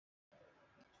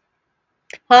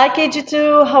Hi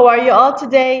KG2, how are you all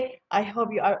today? I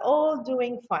hope you are all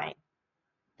doing fine.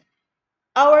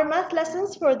 Our math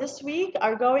lessons for this week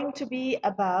are going to be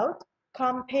about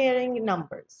comparing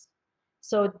numbers.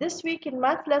 So this week in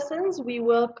math lessons, we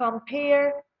will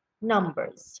compare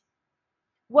numbers.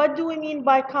 What do we mean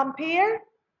by compare?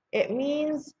 It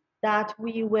means that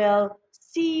we will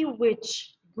see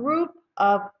which group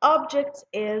of objects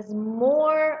is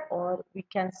more, or we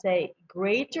can say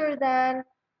greater than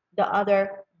the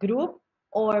other group,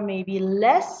 or maybe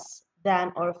less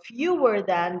than or fewer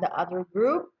than the other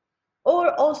group,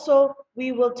 or also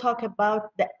we will talk about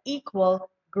the equal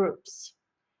groups.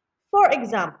 For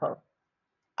example,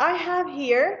 I have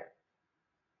here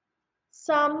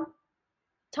some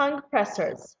tongue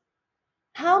pressers.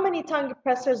 How many tongue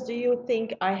pressers do you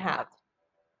think I have?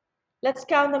 Let's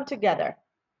count them together.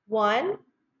 One,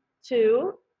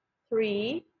 two,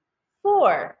 three,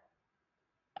 four.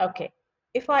 Okay.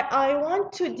 If I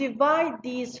want to divide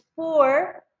these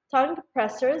four tongue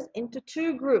pressers into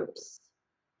two groups,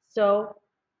 so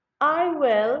I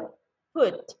will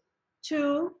put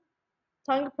two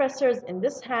tongue pressers in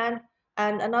this hand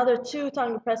and another two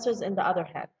tongue pressers in the other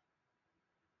hand.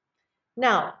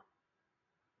 Now,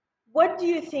 what do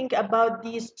you think about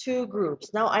these two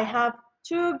groups? Now I have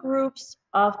two groups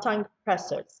of tongue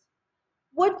pressers.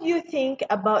 What do you think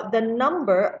about the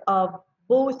number of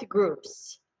both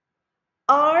groups?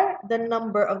 Are the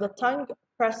number of the tongue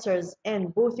pressers in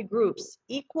both groups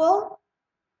equal?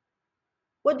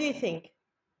 What do you think?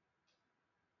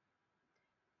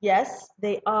 Yes,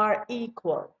 they are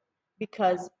equal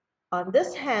because on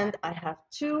this hand I have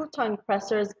two tongue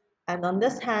pressers and on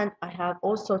this hand I have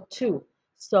also two.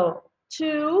 So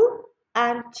 2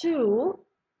 and 2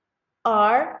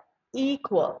 are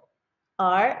equal,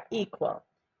 are equal.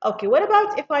 Okay, what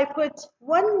about if I put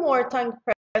one more tongue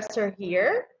presser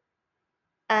here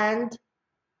and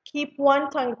keep one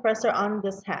tongue presser on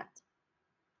this hand?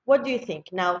 What do you think?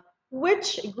 Now,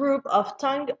 which group of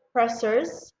tongue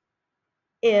pressers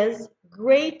is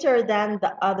greater than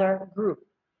the other group?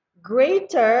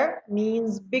 Greater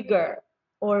means bigger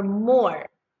or more.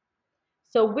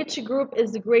 So which group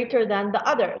is greater than the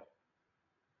other?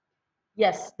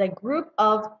 Yes, the group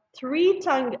of three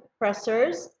tongue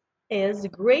pressers is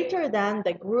greater than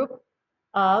the group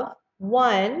of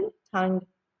one tongue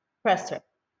presser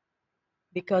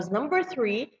because number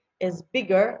three is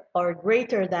bigger or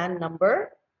greater than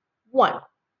number one.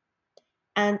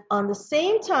 And on the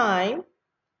same time,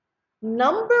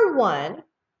 number one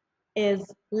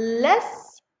is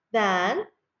less than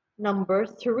number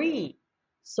three.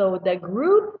 So the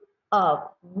group of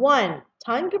one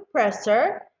tongue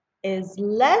presser is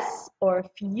less or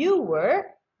fewer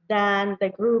than the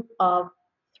group of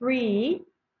three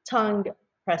tongue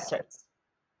pressers.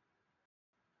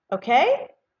 Okay?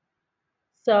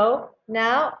 So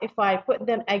now if I put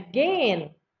them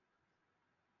again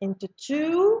into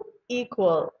two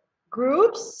equal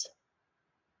groups,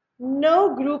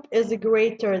 no group is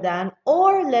greater than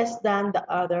or less than the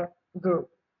other group.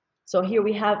 So here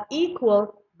we have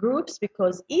equal groups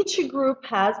because each group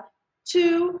has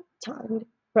two tongue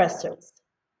pressers.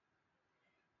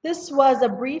 This was a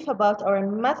brief about our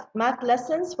math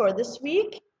lessons for this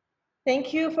week.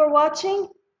 Thank you for watching.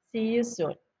 See you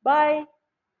soon. Bye.